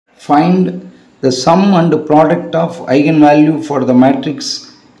find the sum and product of eigenvalue for the matrix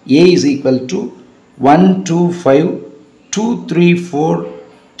A is equal to 1, 2, 5, 2, 3, 4,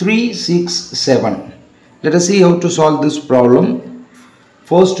 3, 6, 7. Let us see how to solve this problem.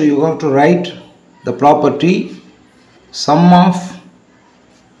 First, you have to write the property sum of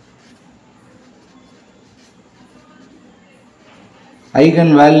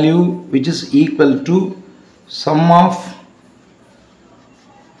eigenvalue which is equal to sum of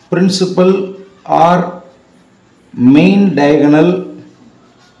principal or main diagonal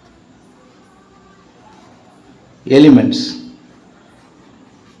elements.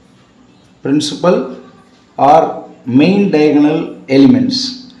 Principal or main diagonal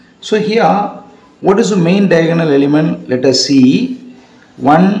elements. So here, what is the main diagonal element? Let us see.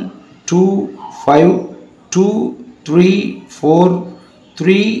 1, 2, 5, 2, 3, 4,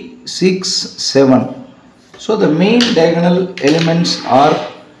 3, 6, 7. So the main diagonal elements are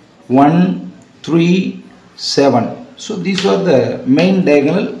 1, 3, 7. So these are the main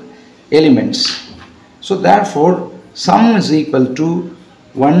diagonal elements. So therefore sum is equal to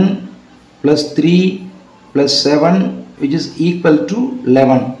 1 plus 3 plus 7, which is equal to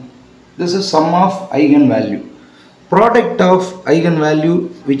 11. This is sum of eigenvalue. Product of eigenvalue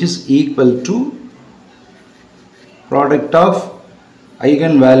which is equal to product of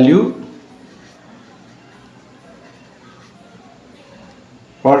eigenvalue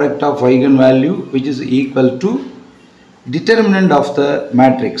which is equal to determinant of the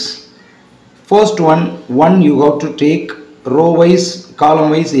matrix. First one you have to take row wise, column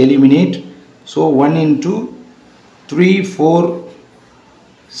wise eliminate. So 1 into 3, 4,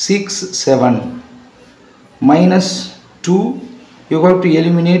 6, 7 minus 2, you have to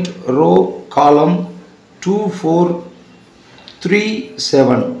eliminate row, column 2, 4, 3,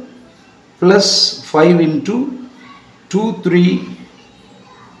 7 plus 5 into 2, 3,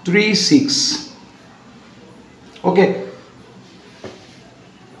 3, 6. Okay.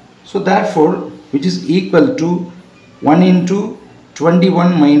 So therefore, which is equal to 1 into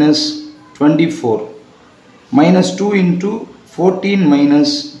 21 minus 24 minus 2 into 14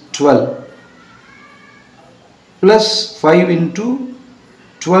 minus 12 plus 5 into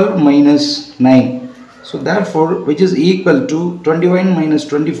 12 minus 9. So therefore, which is equal to 21 minus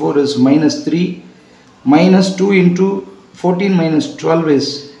 24 is minus 3, minus 2 into 14 minus 12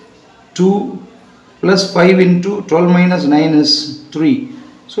 is 2, plus 5 into 12 minus 9 is 3.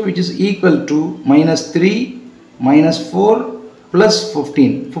 So which is equal to minus 3 minus 4 plus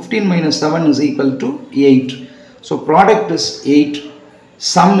 15. 15 minus 7 is equal to 8. So product is 8,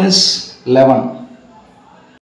 sum is 11.